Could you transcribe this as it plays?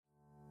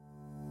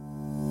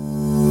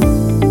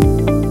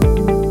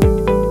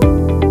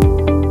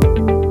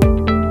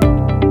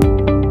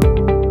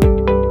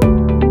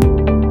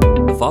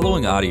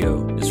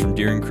audio is from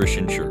Deering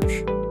Christian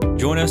Church.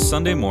 Join us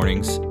Sunday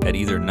mornings at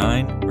either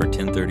 9 or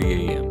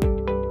 10:30 a.m.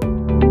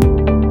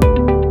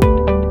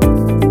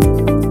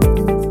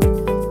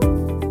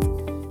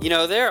 You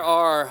know, there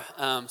are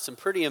some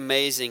pretty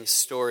amazing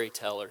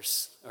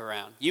storytellers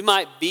around. You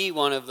might be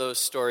one of those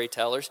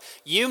storytellers.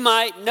 You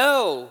might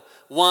know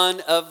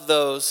one of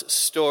those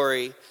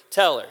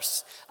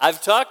storytellers.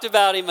 I've talked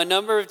about him a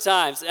number of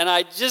times, and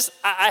I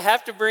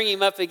have to bring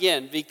him up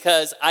again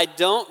because I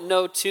don't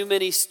know too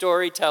many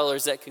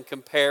storytellers that can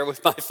compare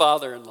with my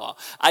father-in-law.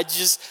 I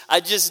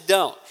just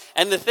don't.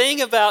 And the thing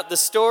about the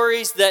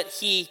stories that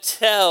he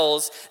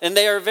tells, and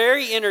they are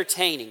very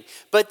entertaining,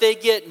 but they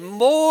get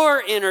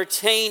more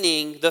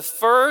entertaining the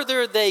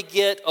further they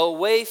get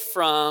away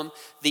from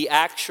the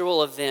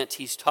actual event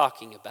he's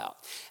talking about.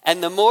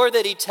 And the more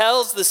that he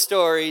tells the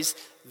stories,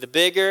 the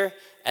bigger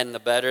and the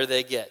better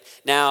they get.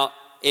 Now,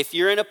 if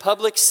you're in a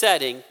public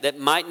setting, that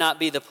might not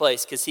be the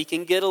place because he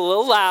can get a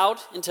little loud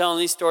in telling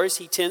these stories.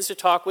 He tends to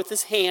talk with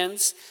his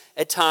hands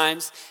at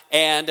times,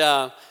 and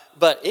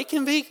but it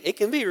can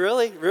be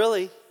really,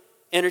 really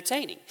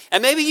entertaining.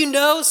 And maybe you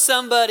know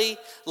somebody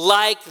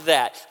like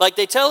that. Like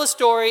they tell a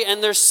story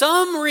and there's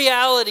some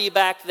reality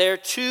back there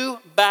to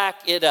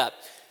back it up.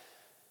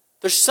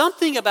 There's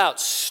something about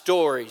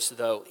stories,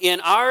 though, in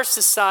our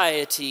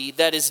society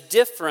that is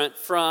different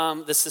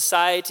from the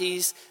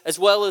societies as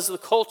well as the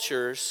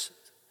cultures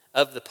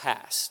of the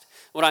past.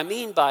 What I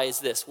mean by is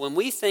this: when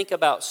we think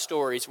about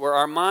stories, where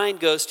our mind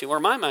goes to, where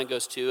my mind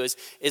goes to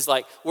is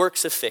like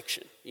works of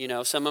fiction. You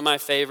know, some of my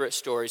favorite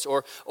stories,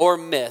 or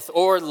myth,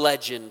 or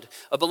legend,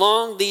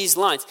 along these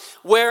lines.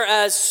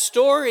 Whereas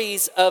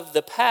stories of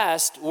the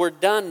past were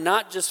done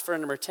not just for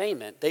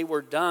entertainment, they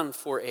were done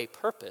for a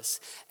purpose,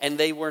 and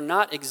they were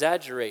not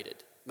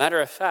exaggerated.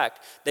 Matter of fact,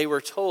 they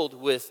were told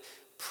with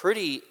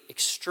pretty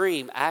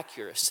extreme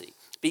accuracy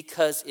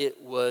because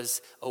it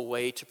was a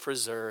way to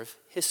preserve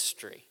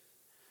history.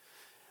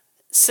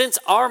 Since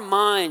our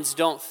minds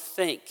don't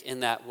think in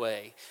that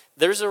way,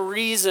 there's a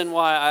reason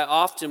why I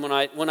often,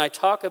 when I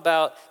talk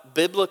about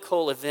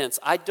biblical events,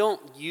 I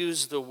don't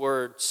use the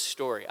word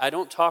story. I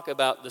don't talk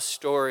about the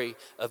story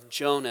of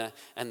Jonah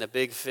and the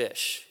big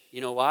fish.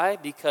 You know why?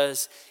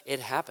 Because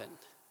it happened.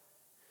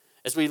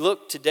 As we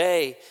look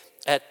today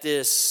at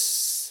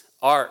this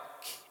ark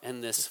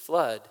and this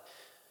flood,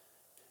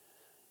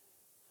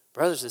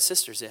 brothers and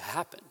sisters, it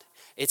happened.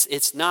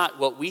 It's not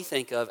what we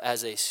think of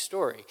as a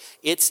story.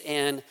 It's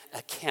an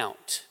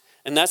account.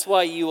 And that's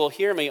why you will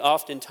hear me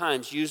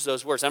oftentimes use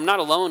those words. I'm not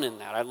alone in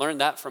that. I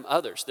learned that from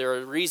others. There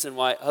are a reason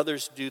why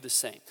others do the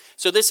same.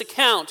 So this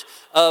account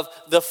of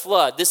the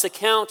flood, this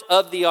account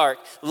of the ark,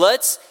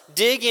 let's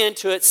dig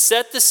into it,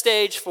 set the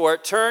stage for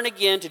it. Turn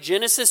again to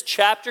Genesis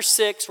chapter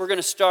 6. We're going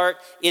to start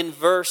in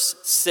verse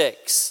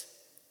 6.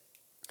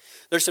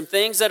 There's some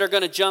things that are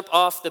going to jump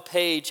off the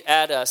page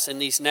at us in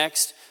these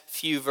next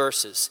few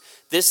verses.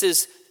 This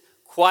is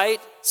quite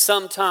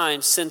some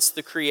time since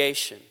the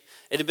creation.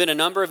 It had been a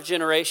number of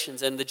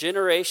generations, and the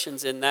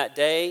generations in that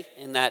day,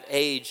 in that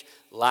age,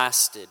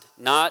 lasted.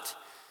 Not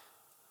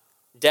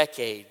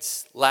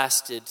decades,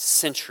 lasted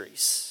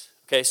centuries.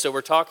 Okay, so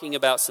we're talking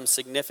about some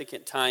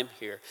significant time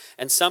here.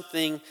 And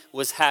something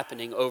was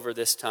happening over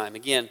this time.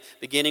 Again,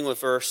 beginning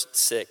with verse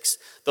 6.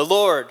 The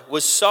Lord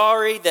was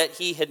sorry that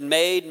he had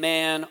made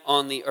man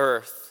on the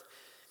earth,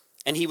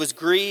 and he was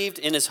grieved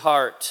in his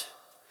heart.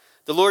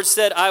 The Lord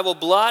said, I will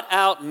blot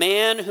out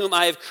man whom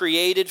I have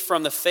created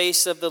from the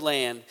face of the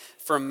land,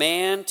 from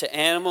man to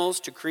animals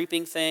to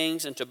creeping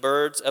things and to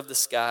birds of the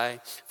sky,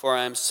 for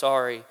I am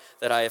sorry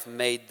that I have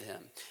made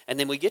them. And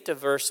then we get to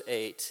verse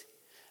 8,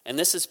 and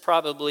this is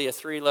probably a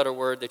 3-letter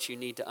word that you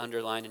need to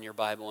underline in your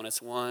Bible, and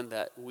it's one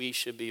that we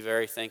should be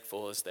very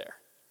thankful is there.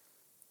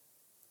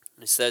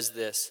 And it says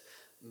this,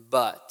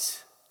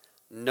 but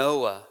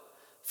Noah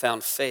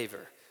found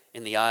favor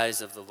in the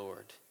eyes of the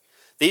Lord.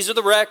 These are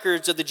the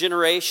records of the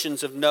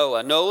generations of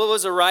Noah. Noah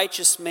was a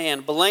righteous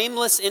man,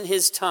 blameless in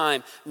his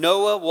time.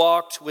 Noah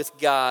walked with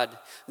God.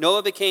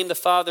 Noah became the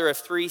father of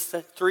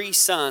three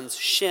sons,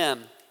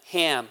 Shem,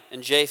 Ham,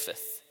 and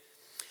Japheth.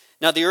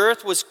 Now the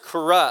earth was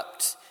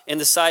corrupt in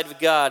the sight of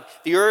God.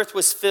 The earth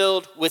was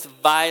filled with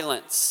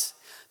violence.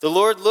 The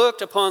Lord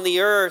looked upon the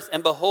earth,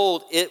 and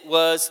behold, it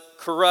was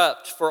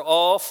corrupt, for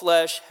all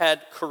flesh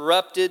had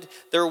corrupted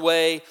their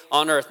way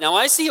on earth. Now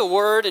I see a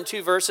word in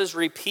 2 verses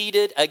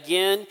repeated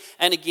again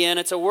and again.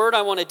 It's a word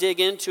I want to dig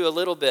into a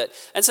little bit.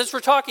 And since we're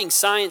talking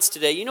science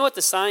today, you know what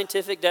the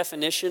scientific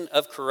definition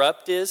of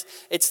corrupt is?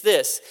 It's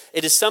this.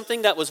 It is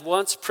something that was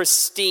once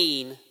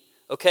pristine,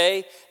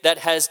 okay, that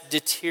has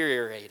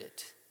deteriorated.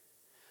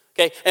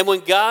 Okay, and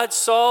when God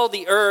saw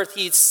the earth,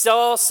 he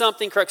saw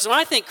something corrupt. Because when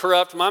I think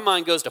corrupt, my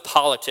mind goes to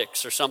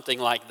politics or something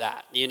like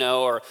that, you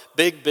know, or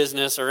big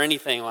business or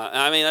anything like that.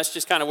 I mean, that's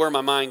just kind of where my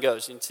mind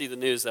goes. You can see the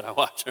news that I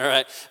watch, all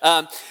right?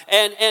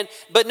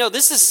 But no,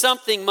 this is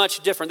something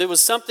much different. There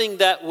was something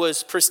that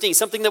was pristine,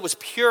 something that was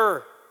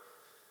pure,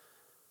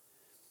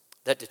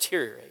 that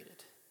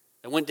deteriorated,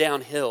 that went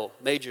downhill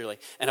majorly.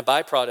 And a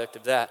byproduct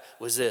of that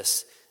was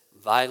this: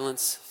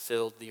 violence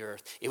filled the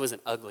earth. It was an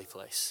ugly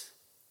place.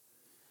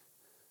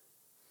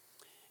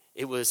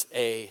 It was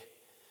a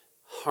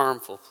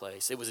harmful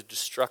place. It was a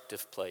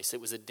destructive place.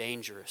 It was a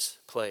dangerous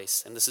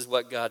place. And this is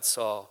what God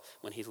saw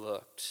when he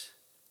looked.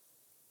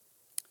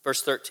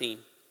 Verse 13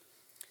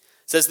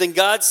 says, Then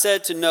God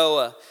said to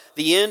Noah,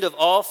 The end of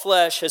all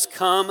flesh has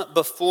come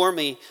before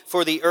me,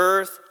 for the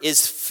earth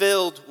is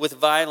filled with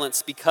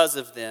violence because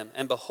of them.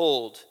 And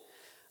behold,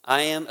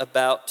 I am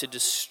about to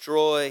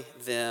destroy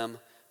them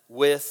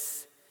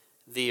with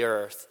the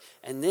earth.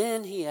 And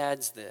then he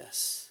adds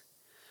this.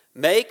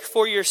 Make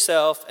for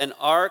yourself an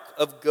ark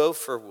of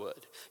gopher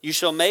wood. You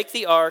shall make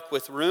the ark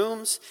with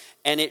rooms,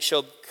 and it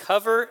shall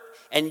cover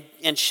and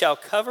shall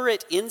cover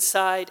it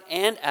inside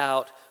and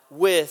out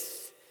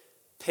with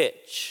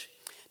pitch.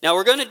 Now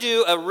we're going to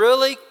do a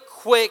really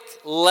quick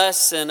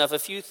lesson of a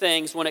few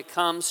things when it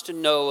comes to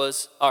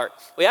Noah's ark.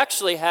 We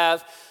actually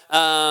have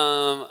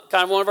kind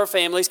of one of our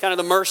families, kind of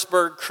the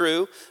Merceburg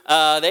crew.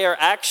 They are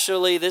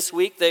actually, this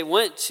week, they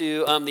went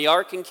to the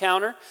Ark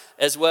Encounter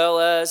as well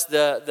as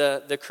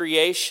the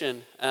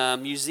Creation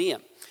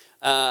Museum.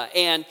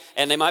 And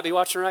they might be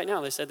watching right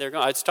now. They said they're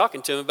going. I was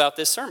talking to them about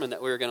this sermon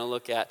that we were going to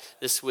look at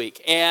this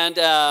week. And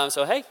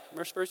so, hey,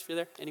 Merceburg, if you're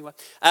there. Anyway.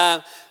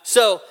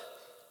 So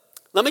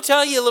let me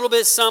tell you a little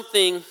bit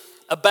something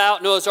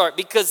about Noah's Ark,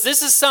 because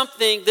this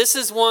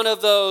is one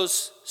of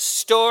those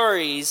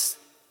stories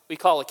we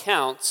call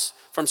accounts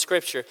from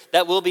Scripture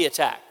that will be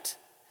attacked.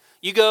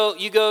 You go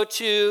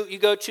to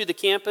the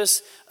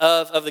campus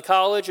of the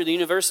college or the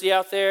university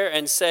out there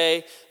and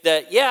say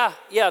that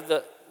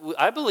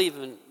I believe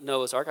in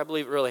Noah's Ark. I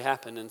believe it really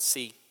happened, and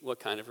see what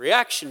kind of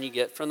reaction you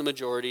get from the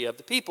majority of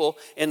the people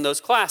in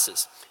those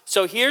classes.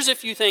 So here's a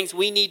few things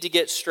we need to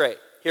get straight.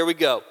 Here we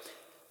go.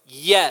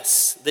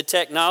 Yes, the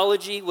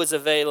technology was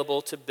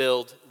available to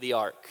build the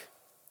ark.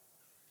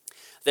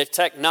 The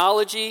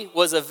technology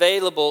was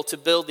available to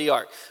build the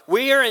ark.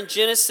 We are in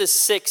Genesis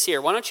 6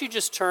 here. Why don't you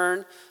just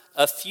turn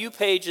a few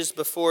pages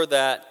before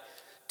that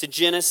to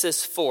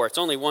Genesis 4. It's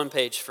only one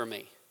page for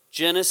me.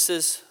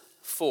 Genesis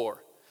 4,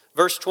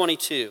 verse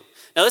 22.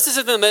 Now this is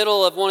in the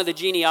middle of one of the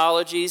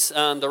genealogies,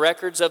 the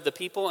records of the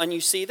people, and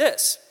you see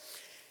this.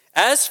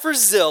 As for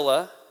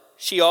Zillah,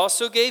 she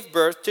also gave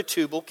birth to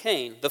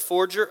Tubal-Cain, the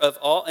forger of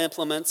all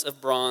implements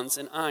of bronze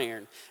and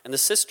iron. And the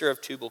sister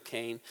of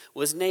Tubal-Cain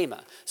was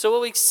Naamah. So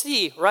what we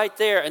see right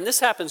there, and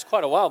this happens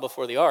quite a while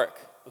before the ark,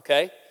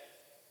 okay?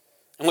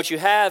 And what you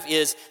have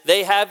is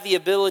they have the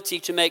ability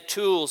to make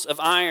tools of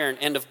iron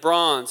and of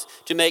bronze,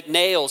 to make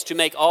nails, to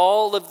make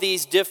all of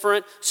these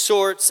different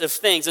sorts of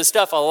things and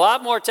stuff a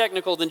lot more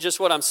technical than just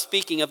what I'm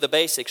speaking of, the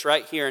basics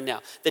right here and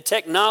now. The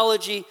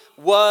technology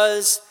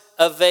was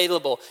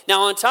available.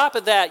 Now, on top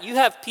of that, you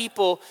have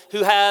people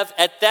who have,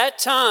 at that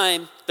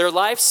time, their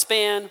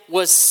lifespan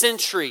was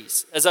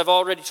centuries, as I've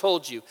already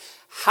told you.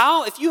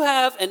 If you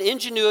have an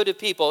ingenuitive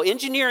people,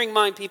 engineering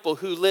mind people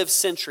who live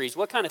centuries,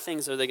 what kind of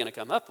things are they going to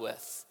come up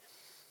with?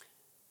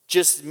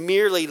 Just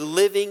merely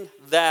living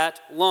that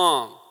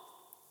long.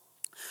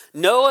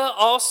 Noah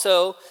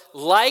also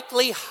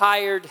likely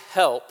hired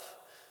help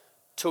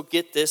to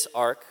get this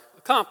ark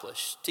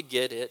accomplished, to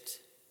get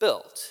it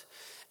built.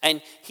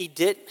 And he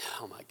did,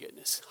 oh my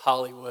goodness,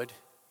 Hollywood,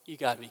 you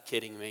got to be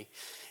kidding me.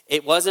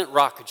 It wasn't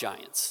rock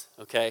giants,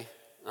 okay?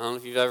 I don't know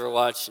if you've ever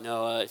watched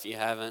Noah. If you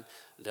haven't,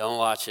 don't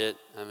watch it.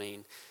 I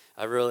mean,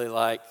 I really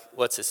like,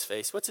 what's his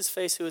face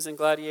who was in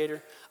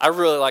Gladiator? I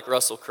really like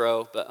Russell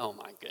Crowe, but oh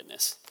my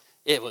goodness.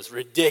 It was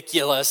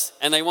ridiculous.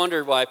 And they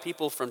wondered why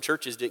people from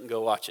churches didn't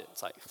go watch it.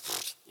 It's like,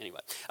 anyway.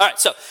 All right,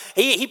 so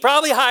he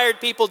probably hired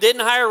people,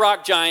 didn't hire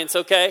rock giants,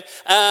 okay?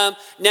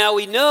 Now,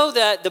 we know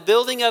that the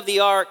building of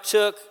the ark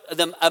took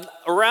them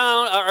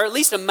around, or at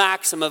least a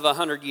maximum of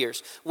 100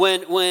 years.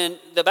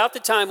 About the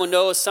time when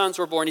Noah's sons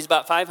were born, he's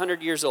about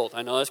 500 years old.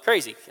 I know that's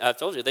crazy. I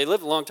told you, they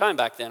lived a long time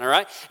back then, all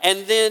right?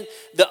 And then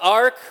the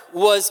ark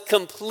was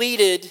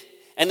completed,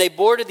 and they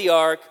boarded the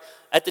ark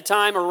at the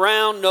time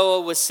around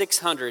Noah was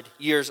 600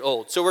 years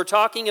old. So we're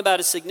talking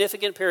about a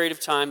significant period of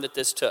time that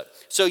this took.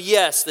 So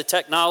yes, the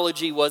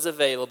technology was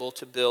available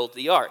to build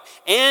the ark.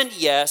 And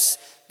yes,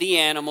 the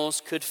animals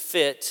could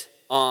fit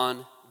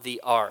on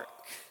the ark.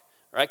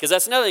 Right? Because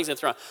that's another thing that's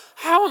thrown.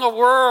 How in the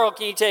world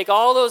can you take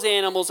all those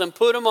animals and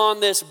put them on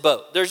this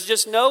boat? There's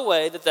just no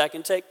way that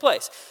can take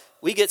place.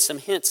 We get some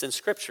hints in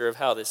Scripture of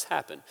how this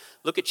happened.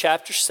 Look at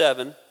chapter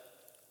 7.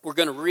 We're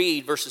going to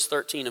read verses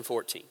 13 and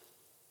 14.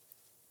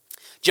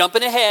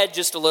 Jumping ahead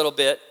just a little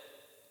bit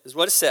is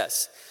what it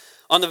says.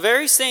 On the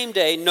very same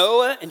day,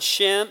 Noah and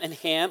Shem and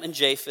Ham and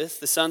Japheth,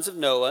 the sons of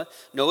Noah,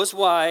 Noah's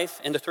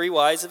wife, and the 3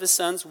 wives of his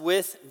sons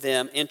with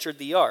them entered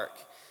the ark.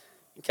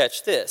 And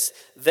catch this.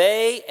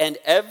 They and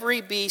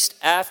every beast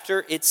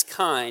after its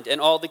kind,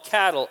 and all the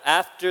cattle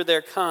after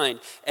their kind,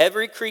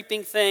 every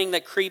creeping thing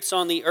that creeps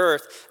on the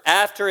earth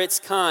after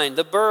its kind,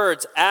 the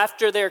birds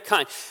after their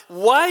kind.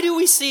 Why do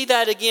we see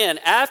that again?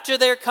 After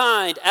their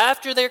kind,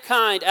 after their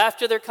kind,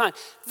 after their kind.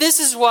 This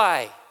is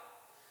why.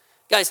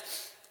 Guys,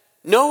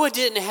 Noah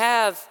didn't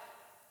have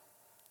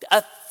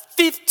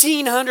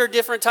 1,500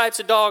 different types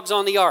of dogs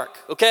on the ark,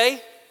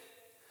 okay?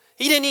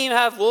 He didn't even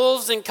have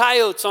wolves and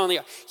coyotes on the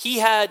ark. He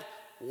had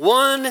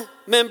one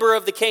member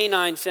of the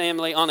canine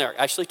family on the ark.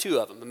 Actually, two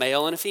of them, a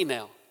male and a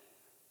female.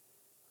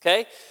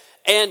 Okay?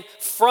 And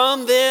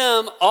from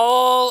them,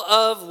 all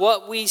of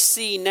what we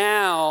see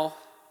now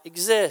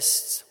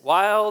exists,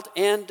 wild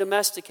and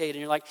domesticated.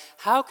 And you're like,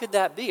 how could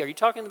that be? Are you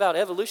talking about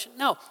evolution?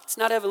 No, it's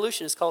not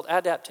evolution. It's called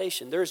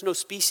adaptation. There is no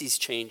species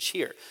change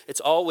here. It's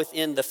all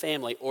within the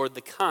family or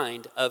the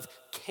kind of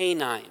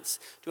canines.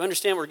 Do you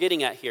understand what we're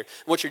getting at here?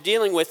 What you're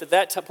dealing with at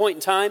that point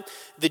in time,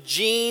 the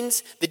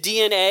genes, the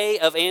DNA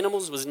of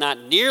animals was not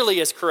nearly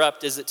as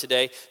corrupt as it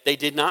today. They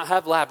did not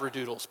have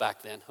labradoodles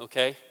back then,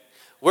 okay?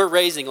 We're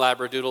raising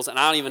labradoodles, and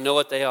I don't even know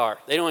what they are.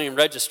 They don't even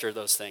register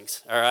those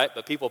things, all right?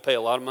 But people pay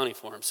a lot of money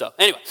for them. So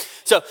anyway,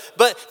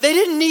 but they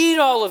didn't need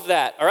all of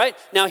that, all right?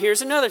 Now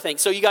here's another thing.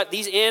 So you got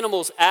these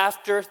animals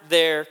after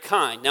their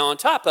kind. Now on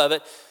top of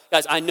it,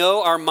 guys, I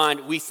know our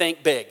mind, we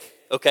think big,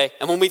 okay?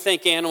 And when we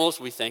think animals,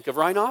 we think of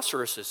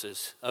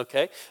rhinoceroses,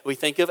 okay? We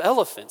think of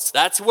elephants.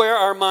 That's where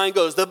our mind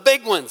goes, the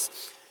big ones.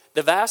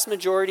 The vast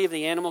majority of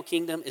the animal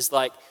kingdom is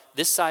like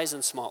this size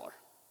and smaller.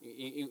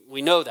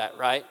 We know that,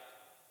 right?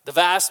 The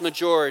vast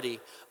majority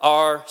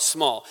are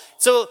small.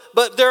 So,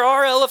 but there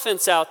are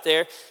elephants out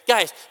there.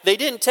 Guys, they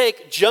didn't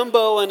take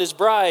Jumbo and his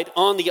bride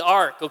on the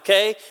ark,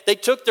 okay? They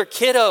took their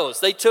kiddos.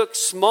 They took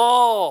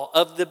small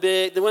of the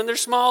big. When they're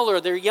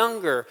smaller, they're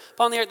younger.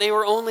 Upon the ark, they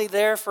were only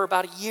there for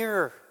about a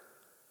year,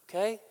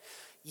 okay?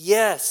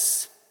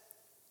 Yes,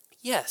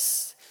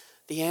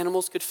 the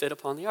animals could fit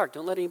upon the ark.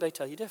 Don't let anybody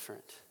tell you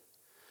different.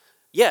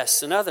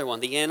 Yes, another one.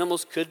 The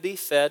animals could be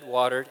fed,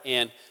 watered,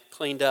 and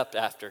cleaned up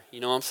after.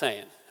 You know what I'm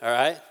saying? All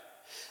right?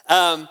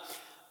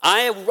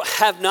 I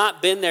have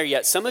not been there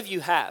yet. Some of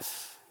you have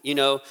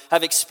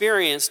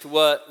experienced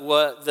what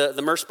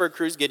the Merceburg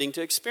crew's getting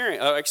to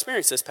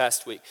experience this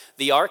past week.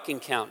 The Ark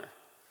Encounter.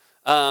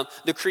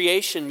 The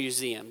Creation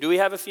Museum. Do we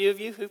have a few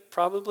of you who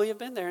probably have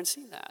been there and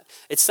seen that?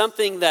 It's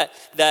something that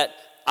Dawn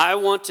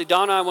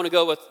and I want to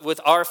go with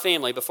our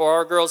family before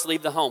our girls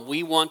leave the home.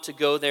 We want to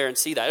go there and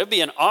see that. It would be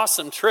an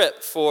awesome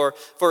trip for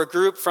a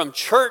group from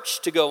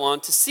church to go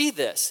on to see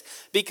this.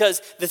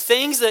 Because the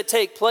things that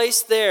take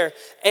place there,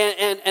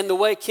 and the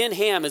way Ken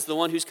Ham is the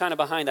one who's kind of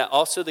behind that.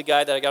 Also the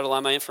guy that I got a lot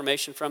of my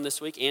information from this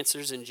week,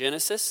 Answers in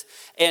Genesis.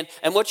 And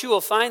what you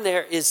will find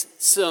there is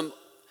some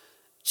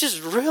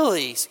just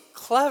really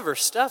clever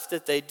stuff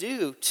that they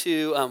do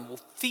to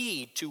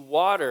feed, to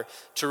water,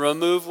 to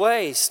remove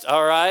waste,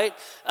 all right,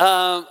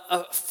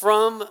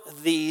 from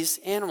these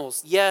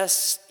animals.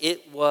 Yes,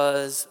 it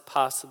was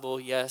possible.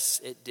 Yes,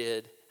 it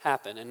did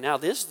happen. And now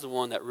this is the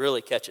one that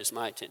really catches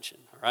my attention,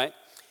 all right?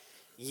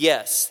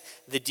 Yes,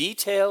 the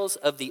details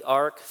of the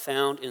ark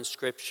found in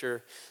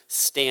Scripture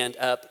stand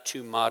up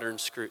to modern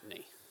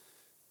scrutiny.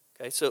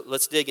 Okay, so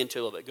let's dig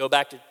into a little bit. Go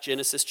back to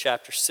Genesis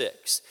chapter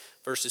 6.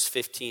 Verses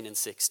 15 and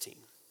 16.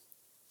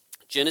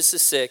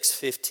 Genesis 6,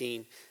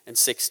 15 and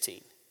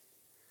 16.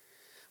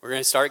 We're going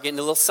to start getting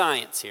a little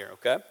science here,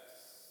 okay?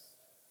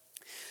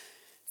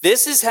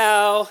 This is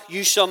how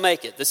you shall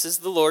make it. This is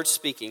the Lord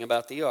speaking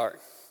about the ark.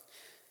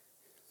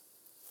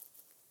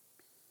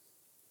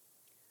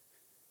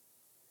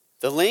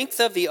 The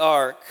length of the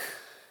ark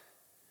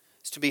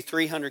is to be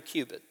 300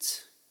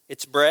 cubits.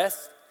 Its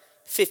breadth,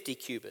 50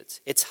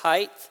 cubits. Its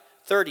height,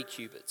 30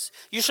 cubits.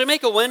 You shall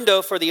make a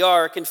window for the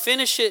ark and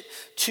finish it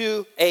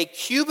to a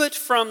cubit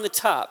from the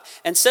top,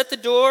 and set the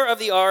door of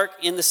the ark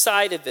in the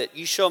side of it.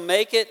 You shall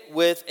make it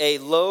with a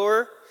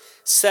lower,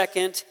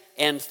 second,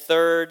 and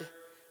third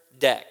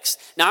decks.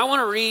 Now I want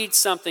to read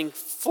something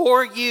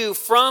for you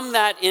from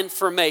that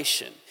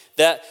information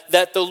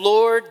that the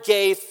Lord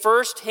gave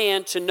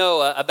firsthand to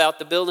Noah about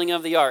the building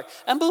of the ark.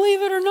 And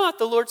believe it or not,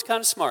 the Lord's kind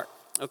of smart,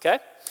 okay?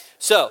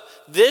 So,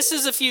 this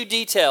is a few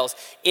details.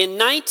 In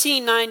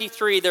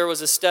 1993, there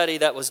was a study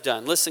that was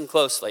done. Listen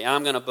closely.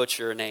 I'm going to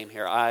butcher a name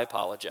here. I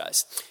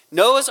apologize.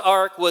 Noah's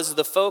Ark was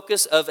the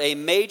focus of a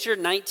major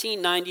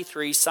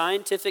 1993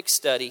 scientific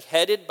study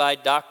headed by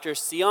Dr.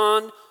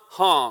 Seon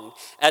Hong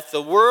at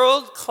the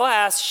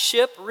world-class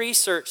Ship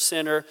Research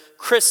Center,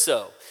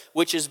 CRISO,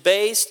 which is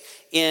based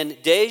in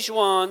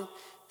Daejeon,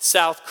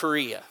 South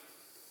Korea.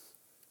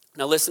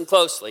 Now listen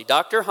closely.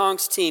 Dr.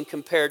 Hong's team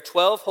compared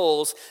 12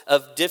 holes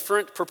of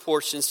different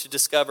proportions to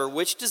discover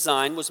which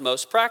design was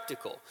most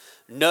practical.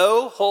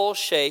 No hole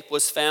shape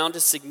was found to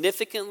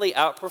significantly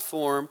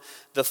outperform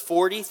the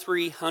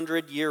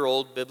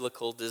 4,300-year-old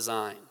biblical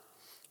design.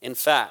 In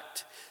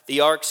fact,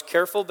 the ark's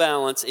careful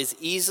balance is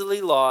easily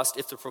lost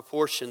if the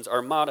proportions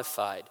are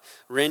modified,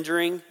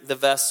 rendering the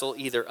vessel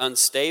either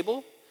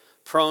unstable,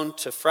 prone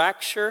to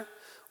fracture,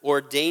 or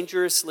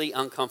dangerously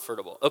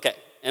uncomfortable. Okay.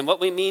 And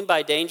what we mean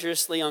by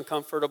dangerously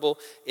uncomfortable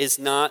is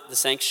not the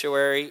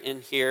sanctuary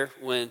in here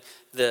when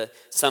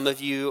some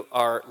of you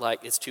are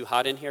like, it's too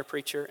hot in here,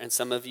 preacher, and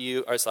some of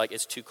you are like,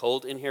 it's too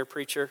cold in here,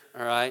 preacher,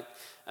 all right?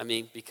 I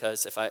mean,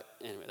 because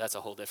anyway, that's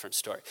a whole different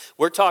story.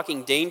 We're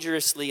talking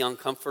dangerously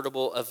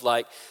uncomfortable of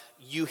like,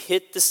 you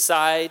hit the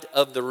side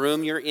of the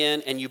room you're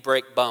in and you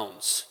break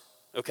bones,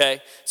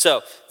 Okay,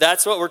 so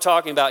that's what we're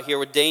talking about here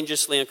with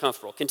dangerously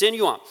uncomfortable.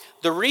 Continue on.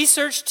 The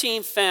research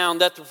team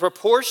found that the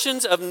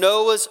proportions of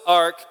Noah's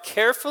Ark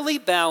carefully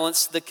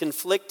balanced the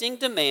conflicting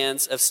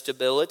demands of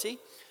stability,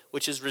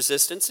 which is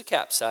resistance to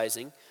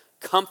capsizing,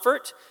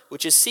 comfort,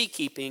 which is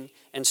seakeeping,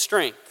 and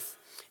strength.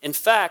 In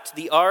fact,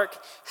 the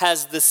Ark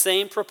has the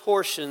same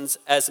proportions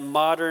as a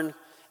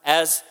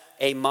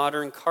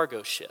modern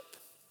cargo ship.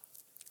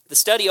 The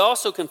study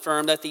also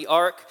confirmed that the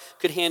Ark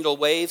could handle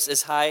waves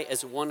as high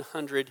as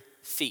 100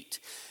 feet.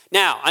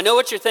 Now, I know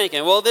what you're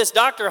thinking. Well, this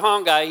Dr.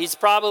 Hong guy, he's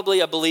probably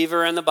a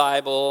believer in the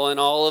Bible and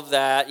all of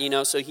that,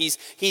 so he's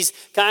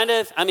kind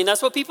of,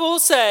 that's what people will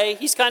say.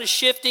 He's kind of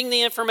shifting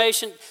the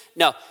information.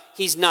 No,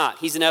 he's not.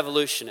 He's an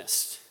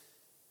evolutionist.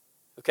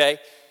 Okay?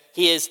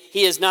 He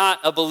is not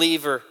a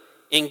believer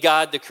in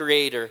God the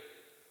Creator.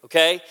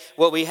 Okay?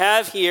 What we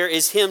have here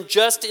is him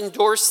just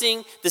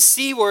endorsing the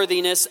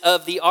seaworthiness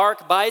of the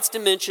ark by its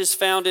dimensions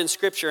found in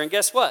Scripture. And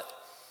guess what?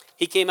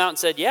 He came out and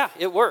said, yeah,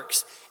 it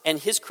works. And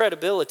his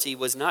credibility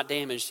was not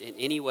damaged in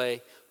any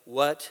way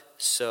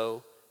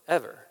whatsoever.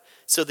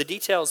 So the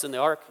details in the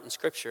ark in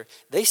Scripture,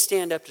 they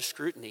stand up to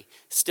scrutiny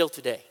still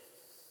today.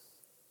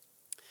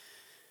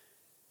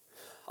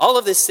 All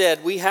of this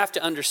said, we have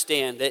to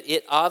understand that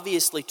it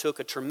obviously took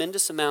a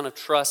tremendous amount of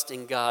trust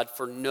in God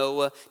for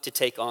Noah to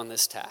take on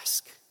this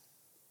task.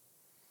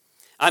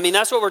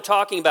 That's what we're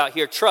talking about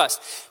here,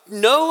 trust.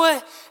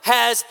 Noah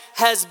has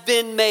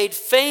been made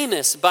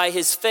famous by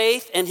his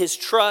faith and his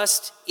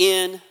trust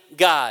in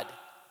God.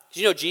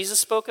 Did you know Jesus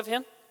spoke of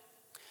him?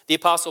 The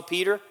Apostle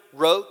Peter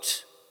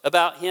wrote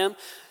about him.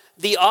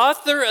 The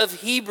author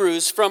of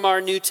Hebrews from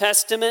our New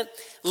Testament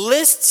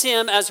lists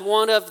him as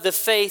one of the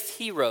faith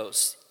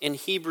heroes in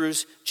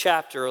Hebrews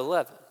chapter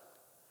 11.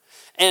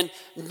 And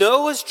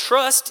Noah's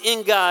trust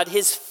in God,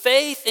 his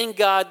faith in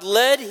God,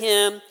 led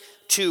him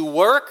to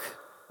work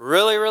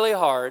really, really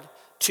hard,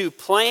 to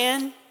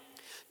plan,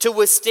 to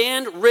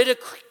withstand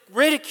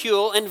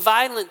ridicule and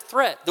violent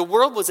threat. The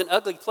world was an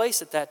ugly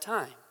place at that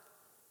time.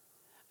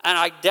 And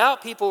I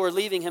doubt people were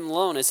leaving him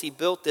alone as he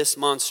built this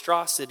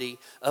monstrosity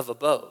of a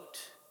boat.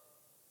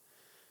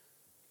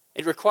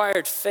 It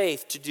required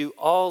faith to do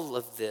all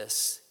of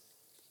this.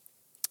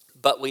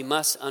 But we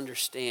must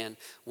understand,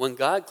 when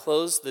God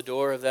closed the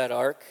door of that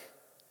ark,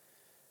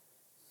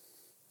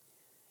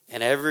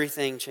 and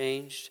everything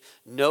changed,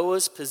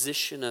 Noah's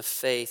position of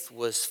faith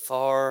was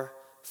far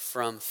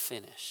from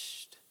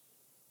finished.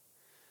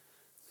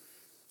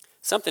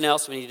 Something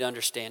else we need to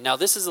understand. Now,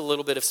 this is a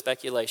little bit of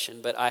speculation,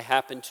 but I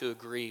happen to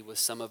agree with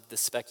some of the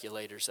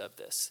speculators of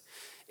this.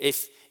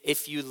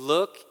 If you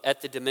look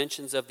at the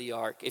dimensions of the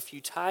ark, if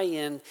you tie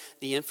in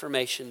the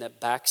information that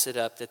backs it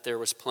up, that there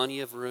was plenty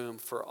of room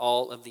for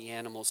all of the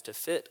animals to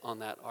fit on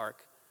that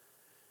ark,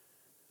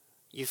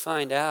 you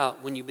find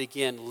out when you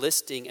begin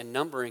listing and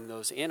numbering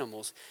those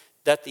animals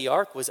that the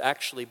ark was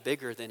actually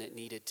bigger than it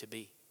needed to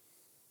be.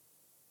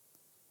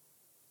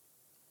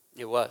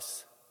 It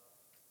was.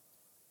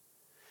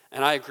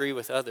 And I agree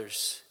with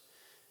others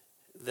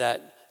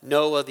that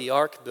Noah the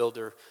ark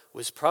builder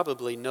was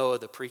probably Noah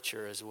the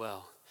preacher as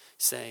well,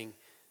 saying,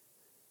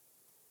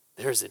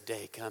 there's a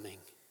day coming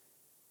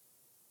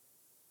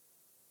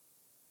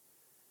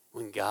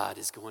when God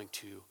is going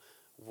to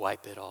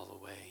wipe it all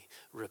away.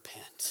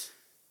 Repent.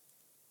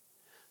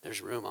 There's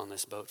room on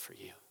this boat for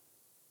you.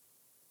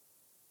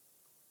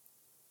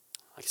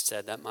 Like I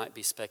said, that might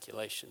be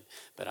speculation,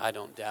 but I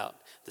don't doubt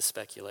the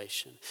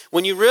speculation.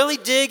 When you really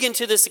dig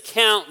into this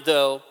account,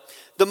 though,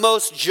 the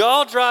most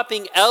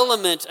jaw-dropping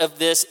element of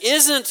this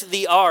isn't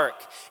the ark.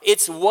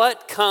 It's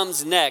what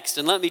comes next.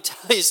 And let me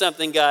tell you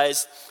something,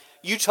 guys.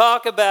 You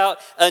talk about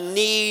a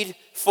need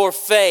for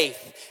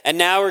faith. And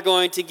now we're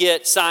going to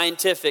get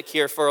scientific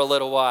here for a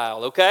little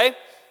while, okay?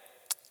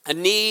 A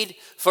need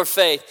for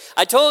faith.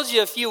 I told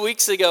you a few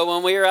weeks ago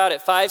when we were out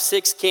at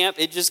 5-6 camp,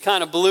 it just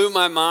kind of blew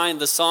my mind,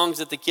 the songs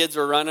that the kids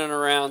were running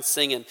around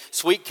singing.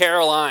 Sweet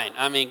Caroline.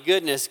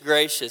 Goodness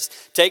gracious.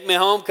 Take Me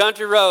Home,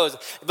 Country Roads.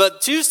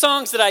 But two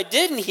songs that I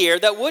didn't hear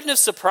that wouldn't have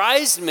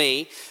surprised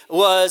me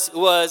was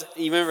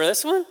you remember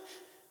this one?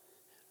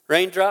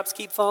 Raindrops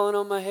Keep Falling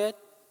on My Head.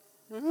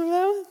 Remember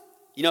that one?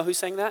 You know who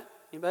sang that?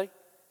 Anybody?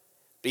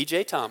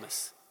 B.J.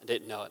 Thomas. I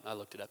didn't know it. I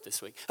looked it up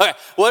this week. Okay,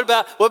 what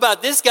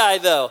about this guy,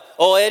 though?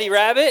 Old Eddie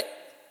Rabbit?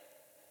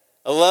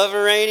 I Love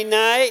a Rainy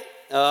Night?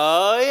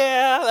 Oh,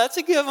 yeah, that's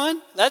a good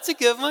one. That's a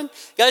good one.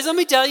 Guys, let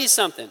me tell you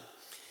something.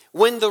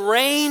 When the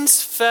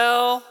rains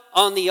fell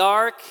on the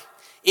ark,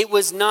 it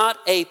was not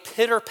a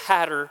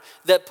pitter-patter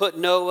that put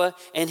Noah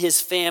and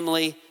his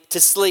family to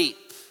sleep.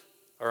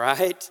 All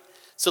right?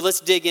 So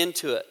let's dig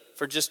into it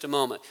for just a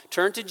moment.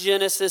 Turn to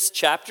Genesis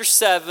chapter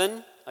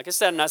 7. Like I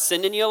said, I'm not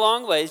sending you a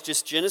long ways,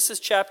 just Genesis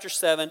chapter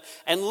 7.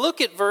 And look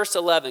at verse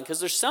 11, because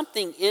there's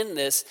something in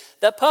this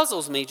that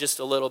puzzles me just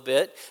a little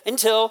bit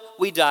until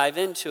we dive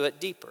into it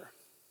deeper.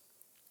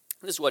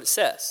 This is what it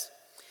says.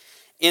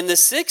 In the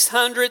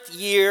 600th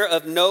year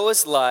of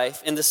Noah's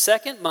life, in the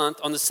second month,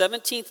 on the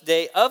 17th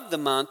day of the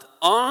month,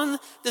 on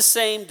the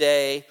same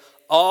day,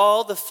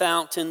 all the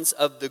fountains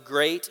of the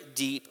great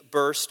deep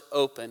burst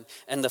open,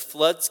 and the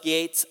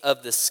floodgates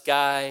of the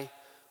sky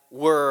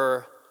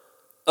were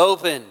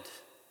opened.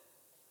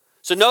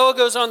 So Noah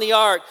goes on the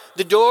ark.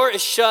 The door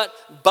is shut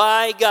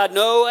by God,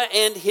 Noah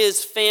and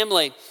his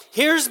family.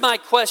 Here's my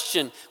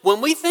question.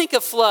 When we think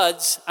of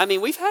floods, I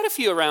mean, we've had a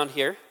few around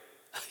here.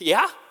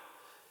 Yeah?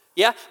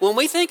 Yeah? When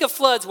we think of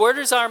floods, where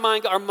does our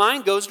mind go? Our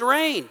mind goes to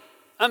rain.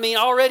 I mean,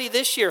 already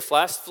this year,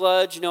 flash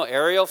floods,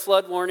 aerial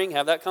flood warning.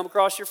 Have that come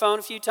across your phone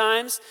a few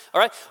times? All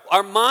right?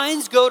 Our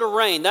minds go to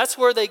rain. That's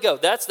where they go.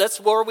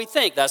 That's where we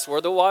think. That's where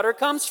the water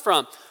comes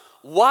from.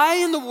 Why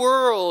in the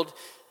world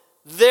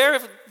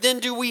then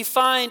do we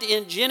find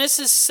in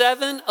Genesis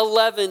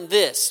 7:11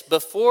 this?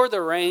 Before the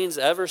rains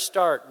ever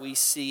start, we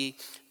see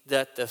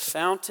that the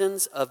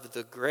fountains of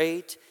the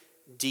great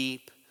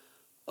deep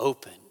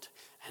opened.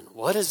 And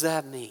what does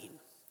that mean?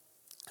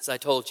 As I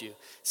told you,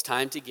 it's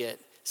time to get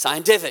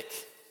scientific.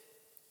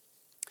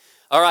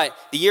 All right,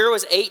 the year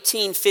was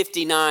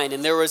 1859,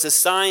 and there was a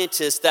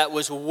scientist that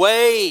was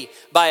way,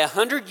 by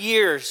 100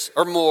 years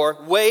or more,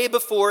 way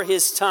before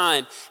his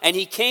time, and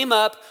he came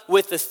up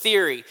with a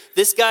theory.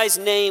 This guy's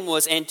name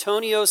was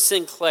Antonio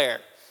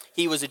Sinclair.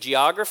 He was a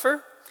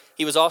geographer.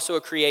 He was also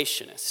a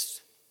creationist,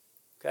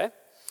 okay?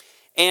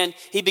 And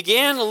he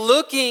began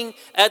looking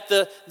at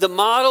the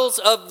models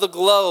of the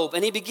globe,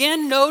 and he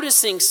began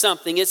noticing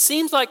something. It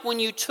seems like when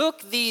you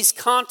took these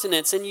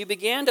continents and you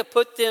began to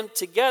put them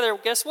together,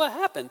 guess what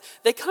happened?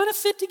 They kind of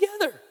fit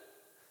together.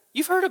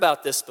 You've heard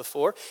about this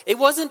before. It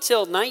wasn't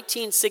until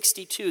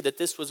 1962 that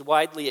this was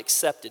widely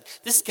accepted.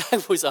 This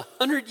guy was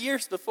 100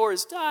 years before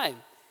his time.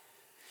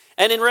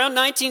 And in around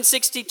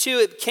 1962,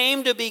 it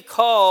came to be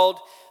called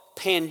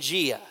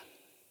Pangea.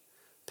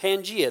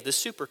 Pangea, the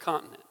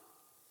supercontinent.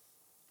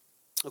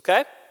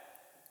 Okay?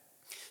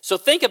 So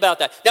think about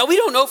that. Now, we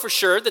don't know for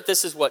sure that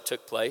this is what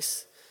took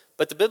place,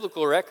 but the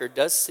biblical record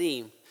does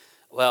seem,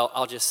 well,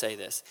 I'll just say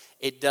this.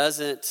 It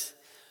doesn't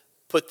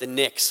put the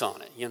nix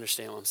on it. You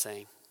understand what I'm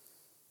saying?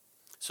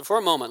 So for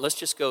a moment, let's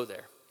just go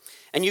there.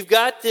 And you've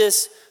got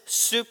this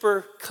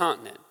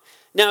supercontinent.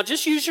 Now,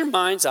 just use your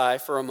mind's eye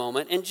for a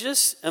moment and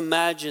just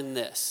imagine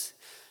this.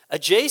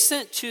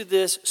 Adjacent to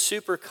this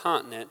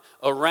supercontinent,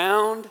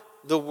 around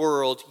the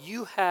world,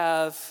 you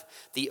have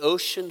the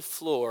ocean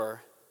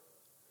floor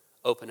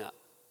open up.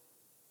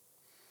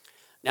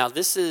 Now,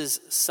 this is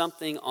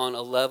something on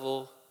a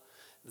level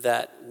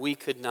that we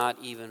could not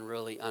even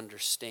really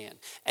understand.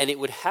 And it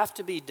would have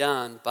to be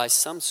done by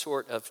some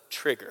sort of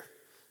trigger.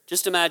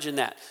 Just imagine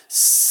that.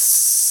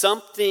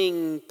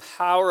 Something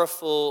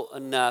powerful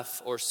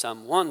enough or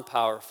someone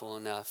powerful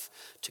enough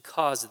to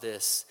cause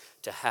this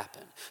to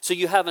happen. So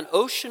you have an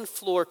ocean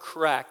floor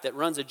crack that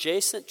runs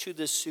adjacent to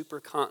this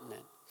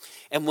supercontinent.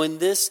 And when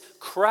this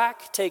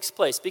crack takes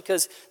place,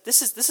 because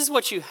this is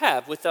what you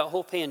have with that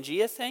whole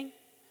Pangea thing,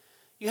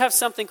 you have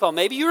something called,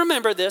 maybe you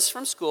remember this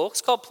from school,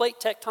 it's called plate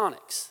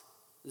tectonics.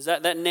 Does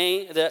that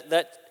name,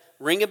 that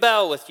ring a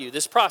bell with you,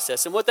 this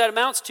process? And what that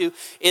amounts to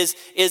is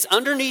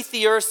underneath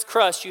the Earth's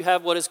crust, you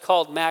have what is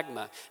called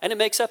magma. And it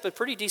makes up a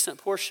pretty decent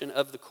portion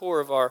of the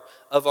core of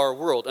our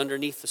world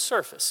underneath the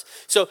surface.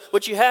 So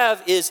what you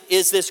have is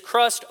this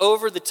crust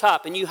over the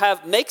top, and you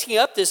have, making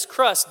up this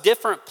crust,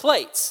 different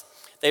plates.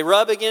 They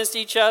rub against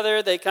each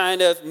other. They kind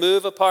of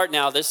move apart.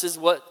 Now, this is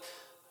what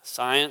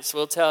science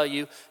will tell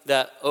you,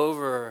 that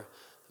over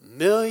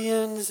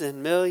millions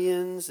and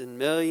millions and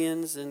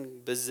millions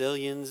and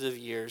bazillions of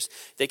years,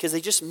 because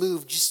they just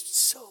move just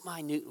so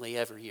minutely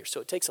every year.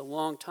 So it takes a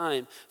long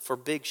time for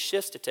big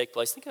shifts to take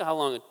place. Think of how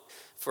long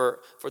for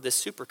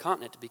this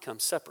supercontinent to become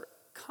separate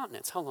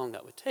continents, how long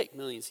that would take,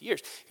 millions of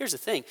years. Here's the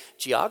thing,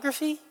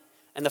 geography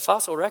and the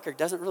fossil record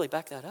doesn't really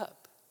back that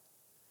up.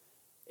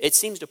 It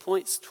seems to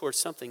point towards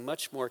something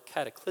much more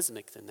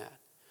cataclysmic than that.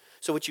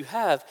 So what you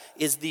have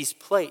is these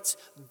plates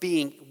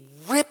being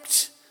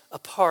ripped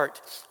apart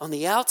on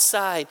the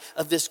outside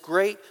of this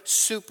great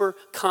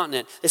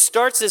supercontinent. It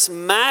starts this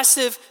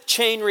massive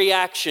chain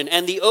reaction,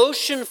 and the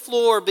ocean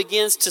floor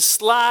begins to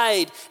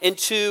slide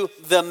into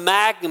the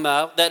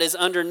magma that is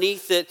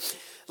underneath it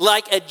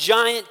like a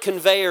giant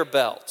conveyor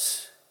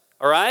belt.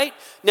 All right?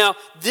 Now,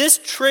 this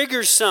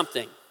triggers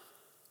something.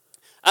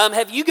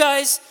 Have you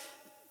guys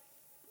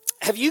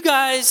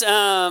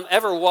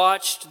ever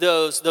watched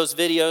those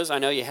videos, I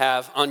know you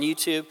have, on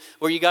YouTube,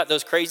 where you got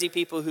those crazy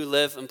people who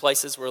live in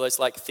places where it's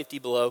like 50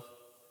 below?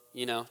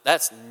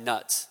 That's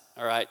nuts,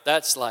 all right?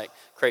 That's like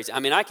crazy. I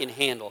mean, I could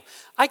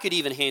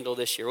even handle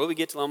this year. Will we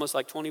get to almost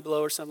like 20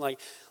 below or something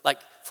like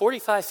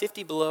 45,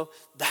 50 below?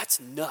 That's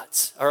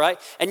nuts, all right?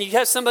 And you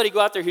have somebody go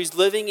out there who's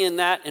living in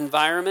that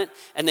environment,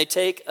 and they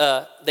take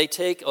a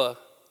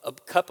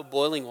cup of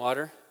boiling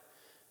water,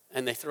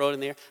 and they throw it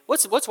in the air.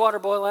 What's water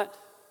boil at?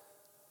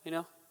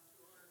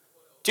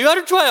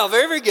 212,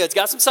 very, very good. It's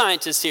got some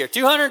scientists here.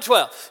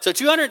 212. So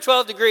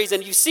 212 degrees,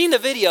 and you've seen the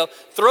video,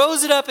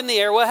 throws it up in the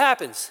air. What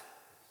happens?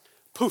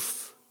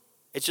 Poof.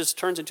 It just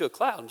turns into a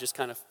cloud and just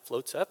kind of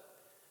floats up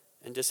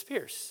and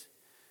disappears.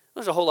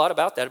 There's a whole lot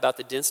about that, about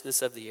the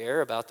denseness of the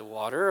air, about the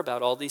water,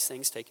 about all these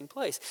things taking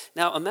place.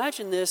 Now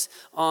imagine this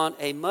on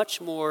a much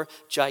more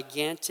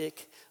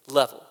gigantic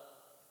level,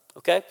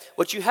 okay?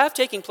 What you have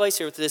taking place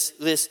here with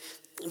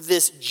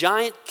this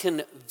giant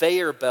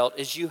conveyor belt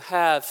is you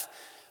have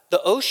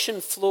the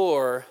ocean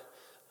floor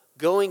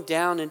going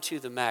down into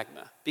the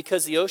magma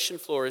because the ocean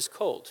floor is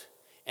cold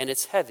and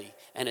it's heavy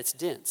and it's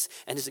dense.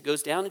 And as it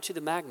goes down into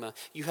the magma,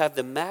 you have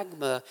the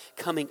magma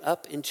coming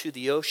up into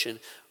the ocean,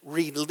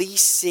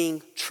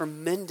 releasing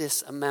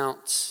tremendous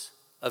amounts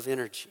of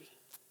energy.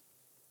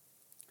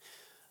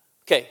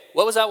 Okay,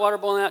 what was that water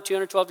boiling at?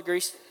 212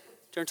 degrees?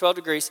 212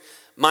 degrees.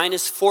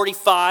 Minus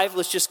 45,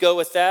 let's just go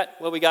with that,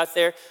 what we got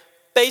there.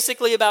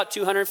 Basically about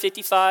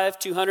 255,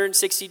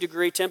 260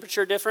 degree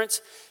temperature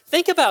difference.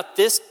 Think about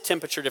this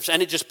temperature difference,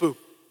 and it just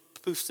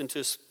poofs into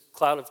this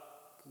cloud of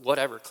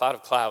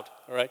cloud,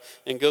 all right,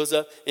 and goes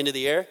up into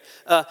the air.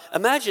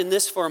 Imagine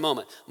this for a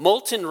moment.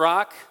 Molten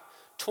rock,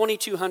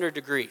 2,200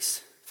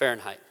 degrees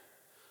Fahrenheit.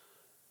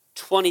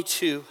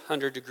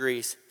 2,200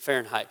 degrees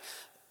Fahrenheit.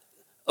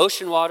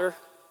 Ocean water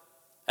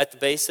at the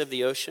base of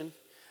the ocean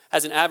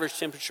has an average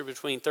temperature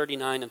between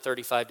 39 and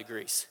 35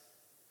 degrees.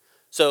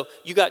 So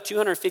you got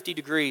 250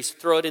 degrees,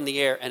 throw it in the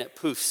air, and it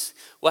poofs.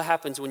 What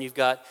happens when you've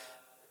got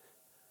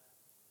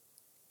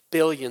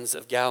billions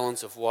of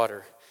gallons of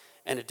water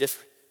and a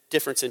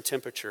difference in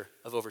temperature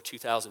of over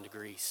 2,000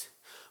 degrees?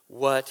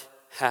 What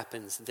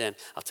happens then?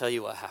 I'll tell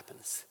you what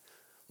happens.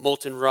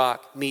 Molten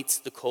rock meets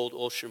the cold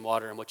ocean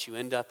water, and what you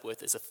end up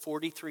with is a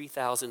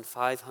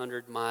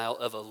 43,500 mile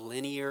of a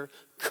linear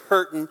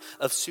curtain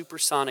of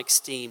supersonic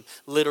steam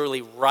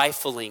literally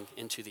rifling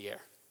into the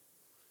air.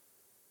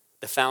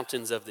 The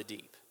fountains of the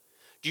deep.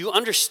 Do you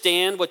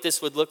understand what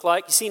this would look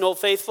like? You seen Old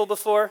Faithful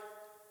before?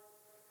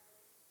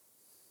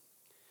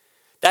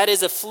 That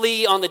is a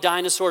flea on the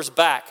dinosaur's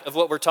back of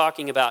what we're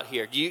talking about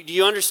here. Do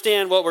you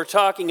understand what we're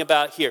talking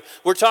about here?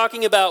 We're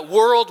talking about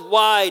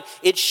worldwide.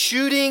 It's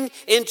shooting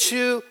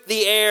into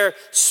the air.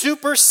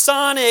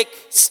 Supersonic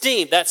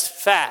steam. That's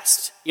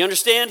fast. You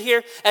understand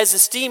here? As the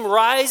steam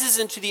rises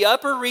into the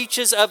upper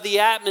reaches of the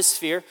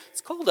atmosphere,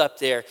 it's cold up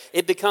there.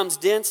 It becomes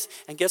dense,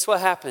 and guess what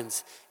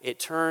happens? It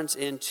turns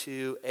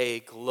into a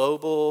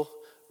global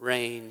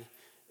rain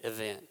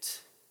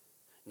event.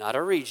 Not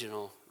a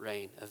regional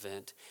rain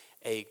event.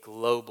 A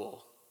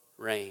global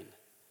rain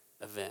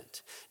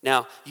event.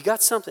 Now, you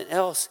got something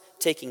else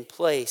taking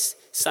place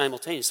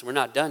simultaneously. We're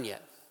not done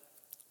yet.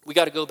 We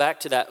got to go back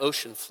to that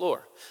ocean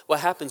floor. What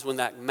happens when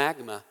that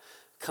magma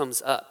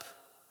comes up?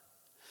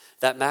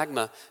 That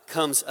magma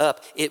comes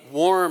up. It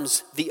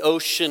warms the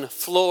ocean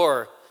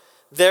floor.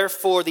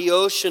 Therefore, the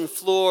ocean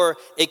floor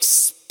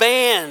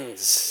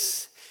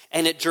expands,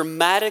 and it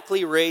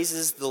dramatically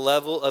raises the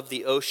level of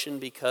the ocean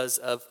because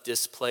of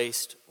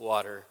displaced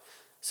water.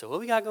 So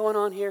what we got going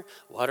on here?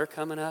 Water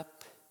coming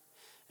up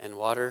and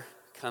water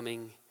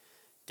coming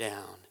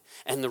down.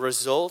 And the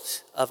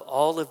result of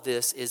all of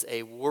this is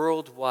a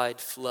worldwide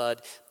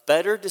flood,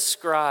 better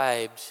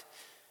described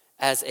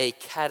as a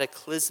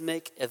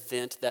cataclysmic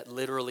event that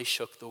literally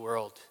shook the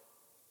world.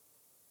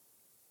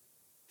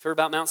 Heard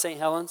about Mount St.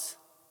 Helens?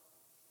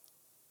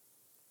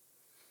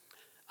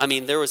 I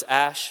mean, there was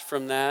ash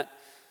from that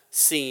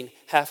seen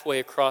halfway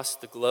across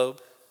the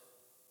globe.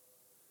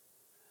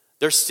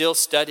 They're still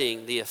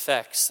studying the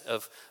effects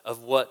of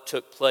what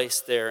took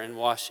place there in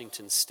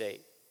Washington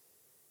State.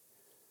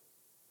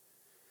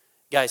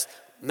 Guys,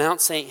 Mount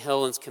St.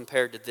 Helens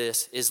compared to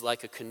this is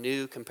like a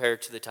canoe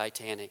compared to the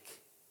Titanic.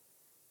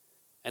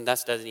 And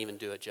that doesn't even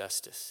do it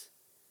justice.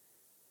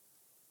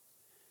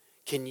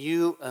 Can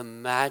you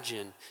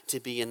imagine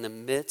to be in the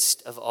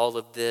midst of all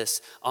of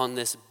this on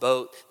this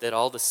boat that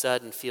all of a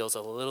sudden feels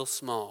a little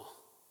small?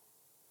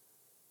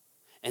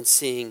 And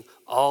seeing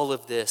all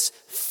of this,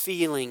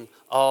 feeling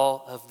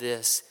all of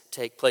this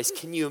take place.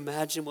 Can you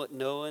imagine what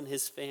Noah and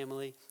his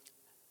family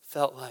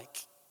felt like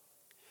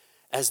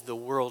as the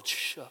world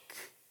shook?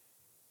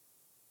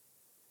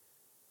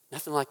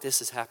 Nothing like this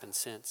has happened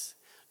since,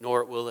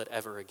 nor will it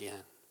ever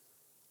again.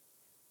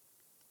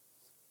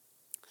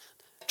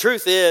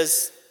 Truth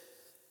is,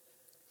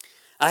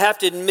 I have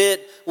to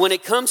admit, when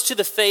it comes to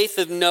the faith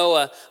of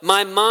Noah,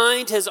 my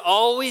mind has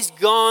always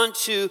gone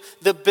to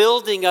the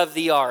building of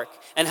the ark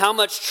and how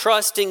much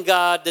trust in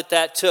God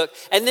that took.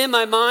 And then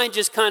my mind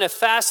just kind of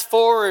fast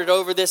forwarded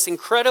over this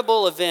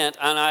incredible event,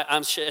 and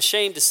I'm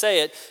ashamed to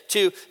say it,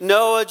 to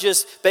Noah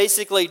just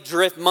basically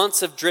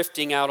months of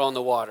drifting out on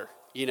the water,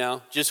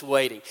 just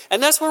waiting.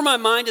 And that's where my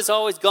mind has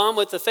always gone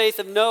with the faith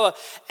of Noah.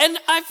 And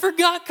I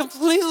forgot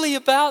completely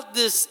about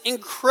this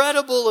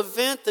incredible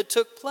event that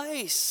took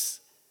place.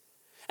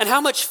 And how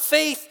much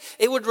faith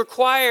it would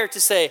require to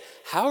say,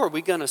 how are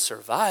we going to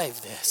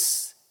survive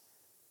this?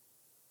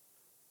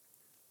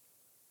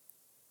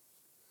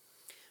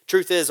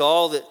 Truth is,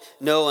 all that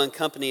Noah and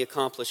company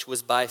accomplished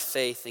was by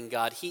faith in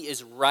God. He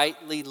is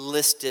rightly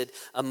listed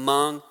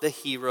among the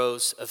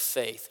heroes of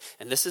faith.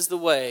 And this is the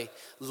way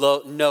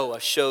Noah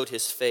showed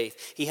his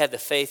faith. He had the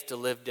faith to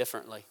live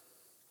differently.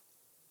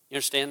 You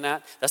understand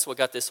that? That's what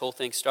got this whole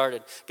thing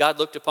started. God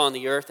looked upon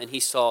the earth and he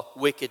saw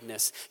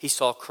wickedness. He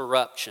saw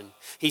corruption.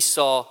 He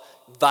saw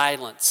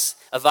violence.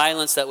 A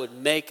violence that would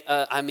make,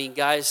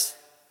 guys,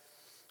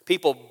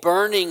 people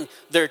burning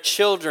their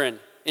children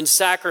in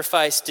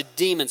sacrifice to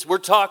demons. We're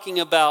talking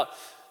about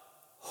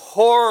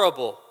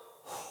horrible,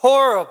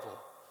 horrible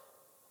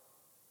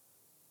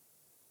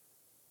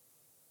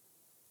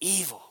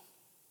evil.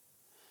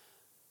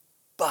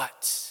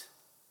 But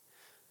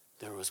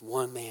there was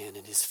one man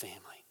in his family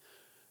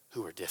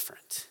who were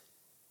different.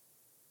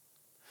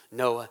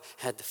 Noah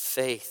had the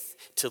faith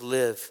to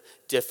live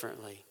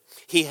differently.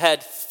 He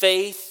had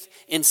faith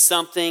in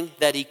something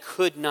that he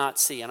could not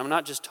see. And I'm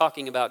not just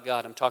talking about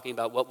God, I'm talking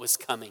about what was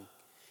coming.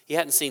 He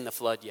hadn't seen the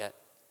flood yet.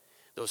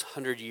 Those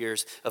 100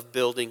 years of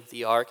building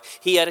the ark.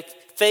 He had a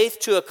faith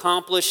to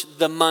accomplish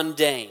the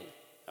mundane.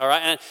 All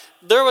right, and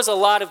there was a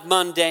lot of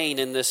mundane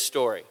in this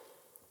story.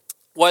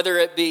 Whether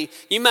it be,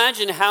 you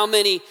imagine how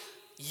many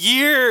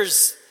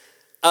years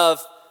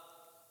of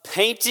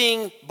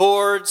painting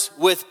boards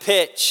with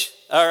pitch,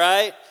 all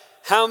right?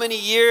 How many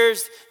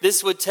years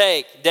this would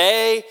take,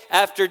 day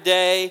after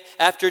day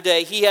after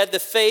day. He had the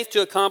faith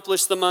to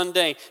accomplish the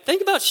mundane.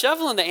 Think about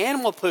shoveling the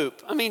animal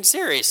poop. I mean,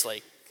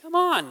 seriously, come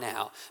on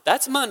now.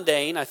 That's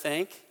mundane, I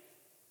think.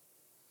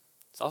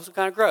 It's also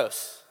kind of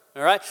gross,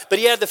 all right? But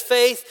he had the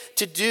faith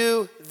to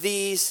do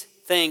these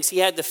things. He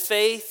had the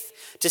faith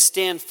to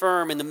stand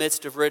firm in the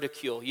midst of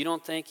ridicule. You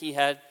don't think he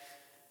had,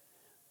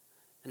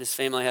 and his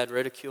family had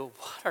ridicule?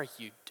 What are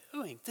you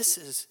doing? This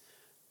is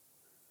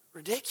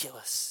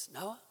ridiculous,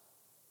 Noah.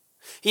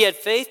 He had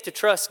faith to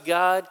trust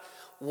God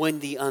when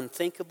the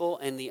unthinkable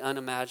and the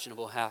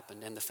unimaginable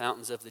happened and the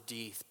fountains of the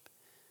deep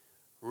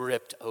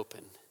ripped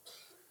open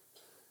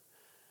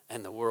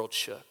and the world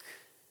shook.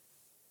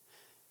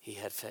 He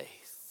had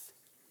faith.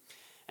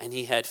 And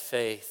he had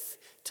faith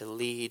to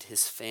lead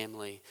his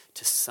family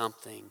to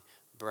something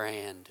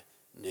brand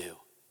new.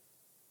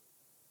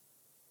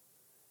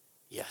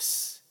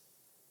 Yes.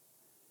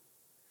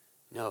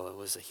 Noah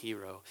was a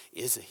hero,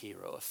 is a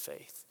hero of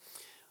faith.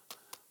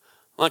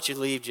 Why don't you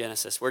leave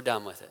Genesis? We're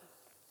done with it.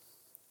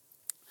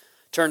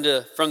 Turn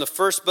from the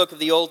first book of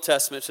the Old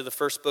Testament to the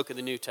first book of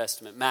the New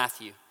Testament,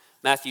 Matthew.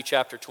 Matthew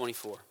chapter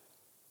 24.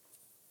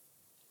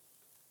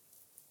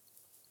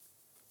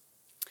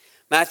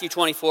 Matthew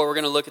 24, we're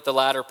going to look at the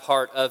latter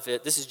part of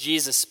it. This is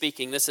Jesus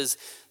speaking. This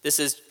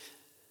is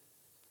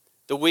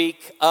the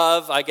week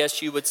of, I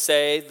guess you would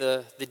say,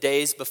 the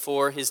days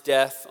before his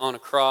death on a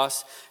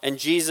cross. And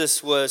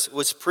Jesus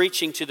was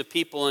preaching to the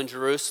people in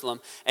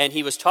Jerusalem. And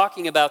he was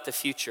talking about the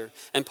future.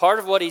 And part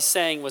of what he's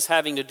saying was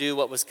having to do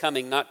what was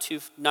coming not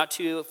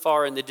too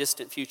far in the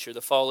distant future,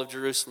 the fall of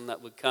Jerusalem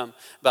that would come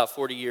about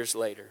 40 years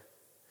later.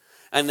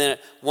 And then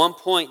at one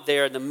point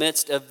there, in the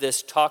midst of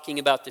this talking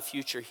about the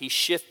future, he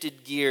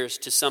shifted gears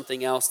to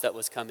something else that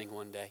was coming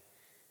one day.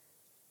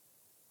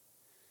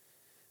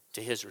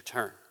 To his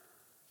return.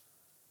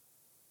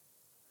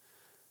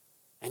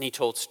 And he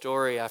told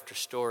story after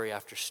story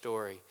after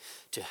story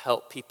to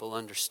help people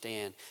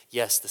understand,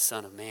 yes, the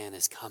Son of Man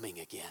is coming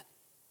again.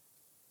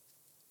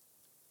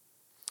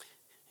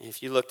 And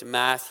if you look to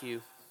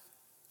Matthew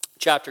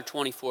chapter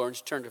 24 and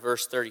just turn to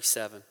verse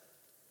 37.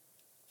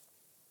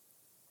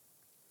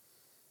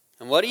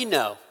 And what do you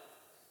know?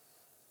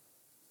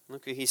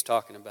 Look who he's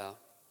talking about.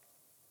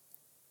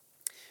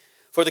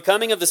 For the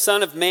coming of the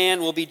Son of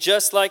Man will be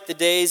just like the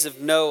days of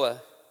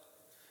Noah.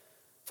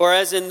 For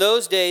as in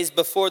those days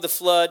before the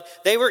flood,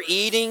 they were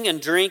eating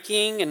and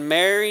drinking and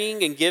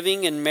marrying and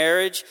giving in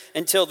marriage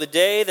until the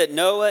day that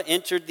Noah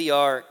entered the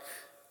ark.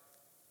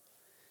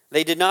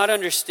 They did not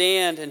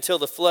understand until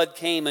the flood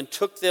came and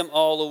took them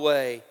all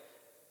away.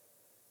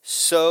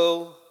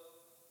 So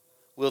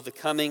will the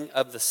coming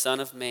of the Son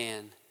of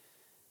Man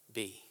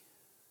be.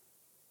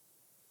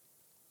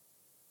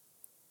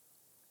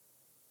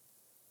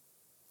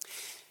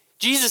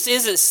 Jesus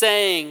isn't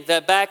saying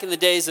that back in the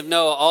days of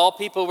Noah, all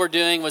people were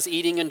doing was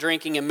eating and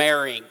drinking and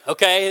marrying.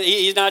 Okay?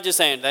 He's not just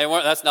saying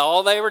that's not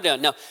all they were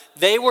doing. No,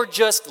 they were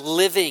just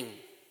living.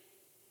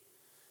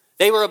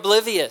 They were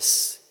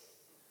oblivious.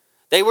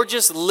 They were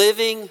just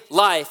living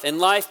life, and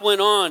life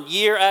went on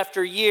year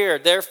after year.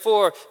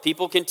 Therefore,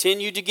 people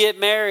continued to get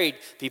married.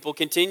 People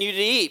continued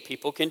to eat.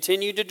 People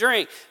continued to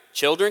drink.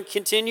 Children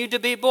continued to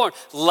be born.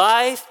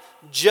 Life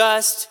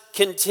just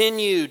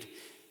continued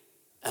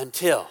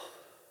until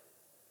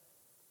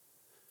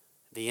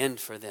the end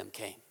for them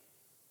came.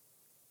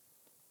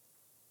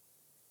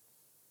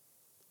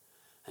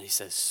 And he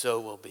says, so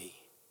will be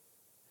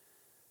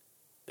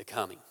the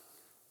coming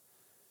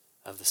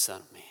of the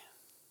Son of Man.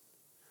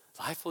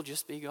 Life will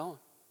just be going.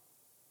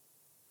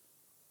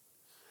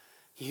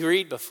 You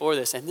read before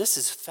this, and this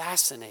is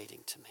fascinating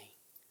to me.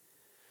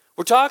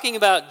 We're talking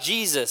about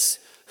Jesus,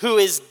 who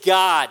is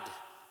God,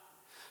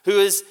 who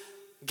is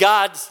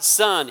God's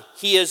Son.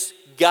 He is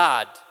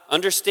God.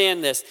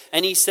 Understand this.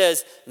 And he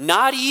says,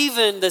 not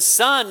even the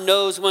Son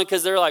knows when,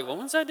 because they're like, well,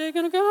 when's that day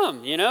going to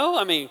come? You know,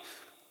 I mean,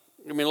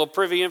 give me a little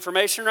privy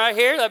information right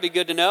here. That'd be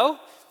good to know.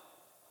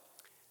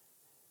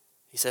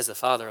 He says the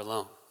Father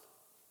alone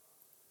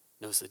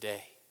knows the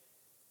day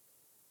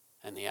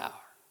and the hour.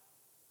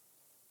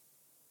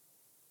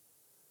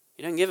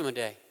 He doesn't give him a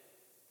day.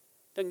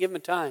 Doesn't give him a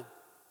time.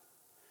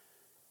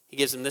 He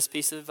gives him this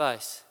piece of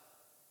advice.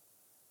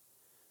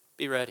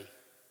 Be ready.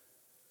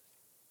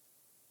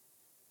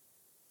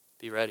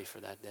 Be ready for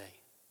that day.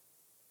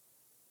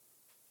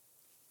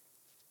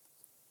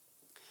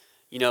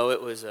 You know,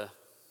 it was a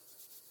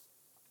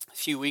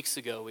few weeks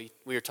ago, we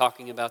were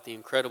talking about the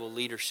incredible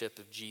leadership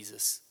of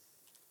Jesus.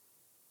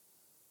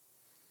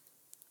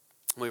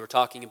 We were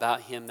talking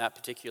about him that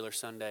particular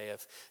Sunday,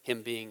 of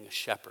him being a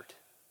shepherd,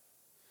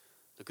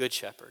 the good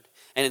shepherd.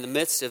 And in the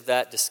midst of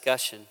that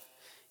discussion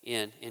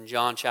in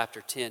John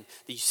chapter 10,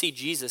 you see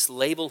Jesus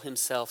label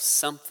himself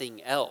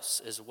something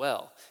else as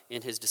well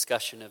in his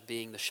discussion of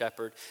being the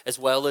shepherd, as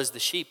well as the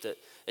sheep. That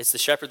it's the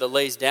shepherd that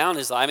lays down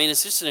his life. I mean,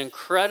 it's just an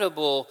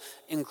incredible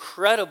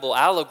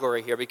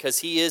allegory here, because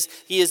he is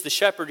the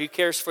shepherd who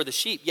cares for the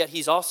sheep, yet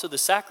he's also the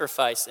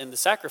sacrifice, and the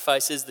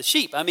sacrifice is the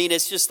sheep. I mean,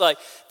 it's just like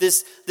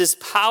this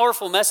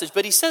powerful message.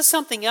 But he says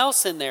something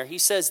else in there. He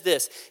says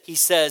this. He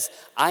says,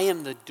 I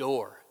am the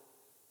door.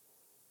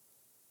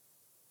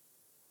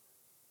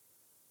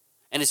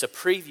 And it's a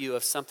preview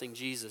of something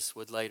Jesus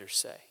would later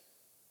say.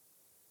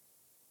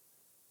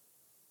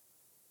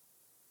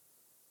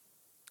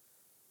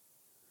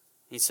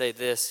 He'd say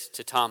this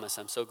to Thomas.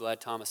 I'm so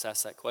glad Thomas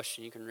asked that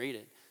question. You can read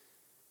it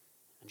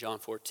in John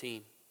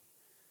 14.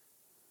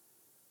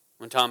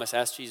 When Thomas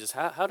asked Jesus,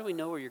 how do we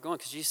know where you're going?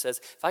 Because Jesus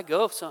says,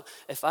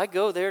 if I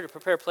go there to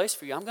prepare a place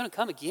for you, I'm going to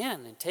come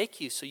again and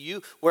take you. So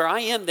you, where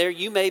I am, there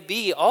you may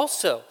be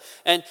also.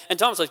 And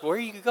Thomas is like, where are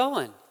you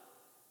going?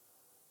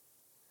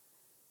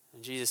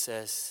 And Jesus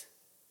says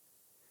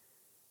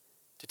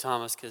to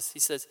Thomas, because he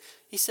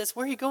says,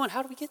 where are you going?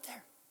 How do we get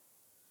there?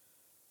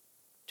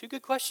 Two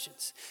good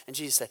questions. And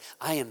Jesus said,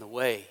 I am the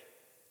way,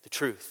 the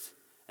truth,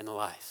 and the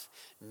life.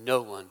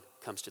 No one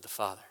comes to the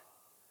Father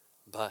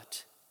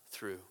but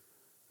through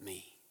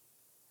me.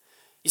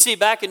 You see,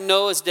 back in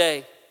Noah's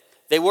day,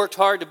 they worked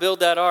hard to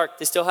build that ark.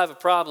 They still have a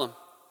problem.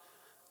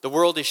 The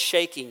world is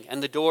shaking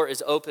and the door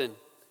is open.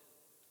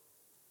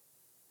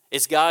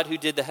 It's God who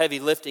did the heavy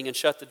lifting and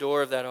shut the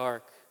door of that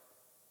ark.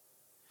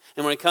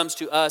 And when it comes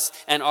to us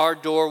and our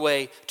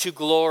doorway to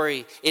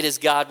glory, it is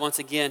God once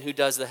again who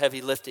does the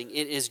heavy lifting.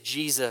 It is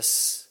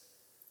Jesus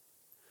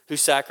who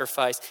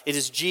sacrificed. It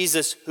is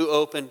Jesus who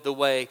opened the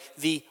way,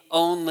 the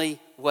only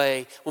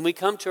way. When we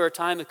come to our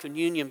time of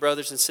communion,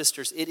 brothers and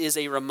sisters, it is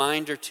a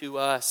reminder to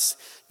us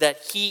that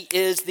he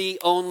is the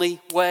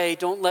only way.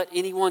 Don't let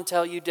anyone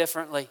tell you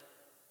differently.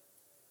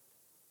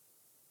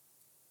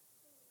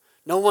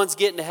 No one's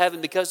getting to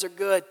heaven because they're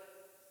good.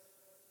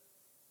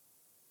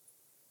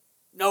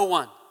 No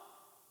one.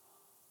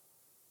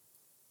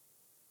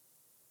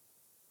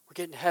 We're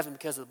getting to heaven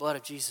because of the blood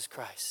of Jesus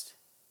Christ.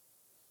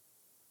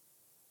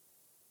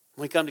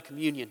 When we come to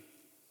communion,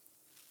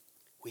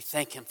 we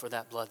thank him for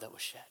that blood that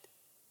was shed.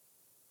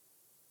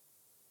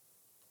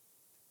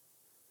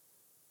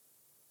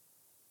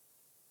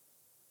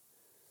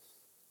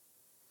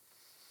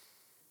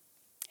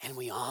 And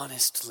we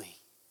honestly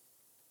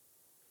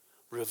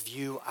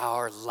review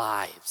our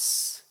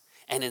lives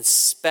and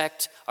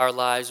inspect our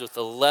lives with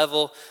a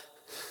level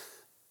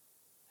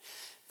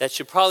that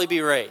should probably be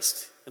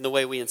raised in the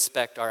way we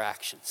inspect our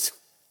actions.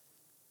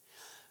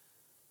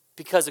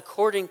 Because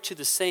according to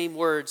the same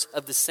words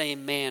of the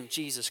same man,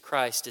 Jesus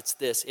Christ, it's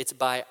this: it's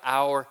by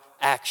our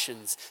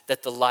actions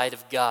that the light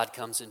of God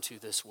comes into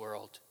this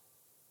world.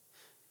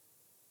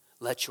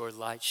 Let your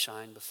light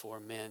shine before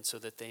men so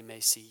that they may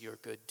see your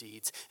good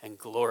deeds and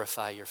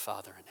glorify your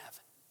Father in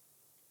heaven.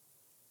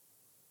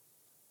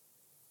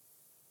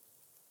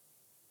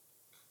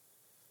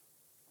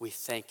 We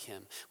thank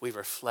him, we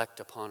reflect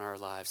upon our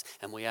lives,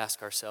 and we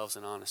ask ourselves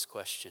an honest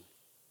question.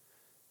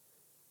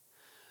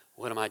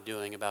 What am I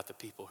doing about the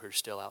people who are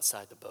still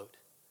outside the boat?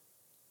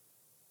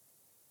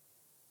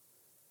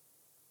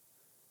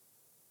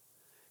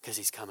 Because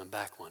he's coming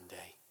back one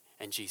day.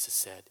 And Jesus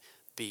said,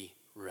 be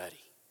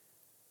ready.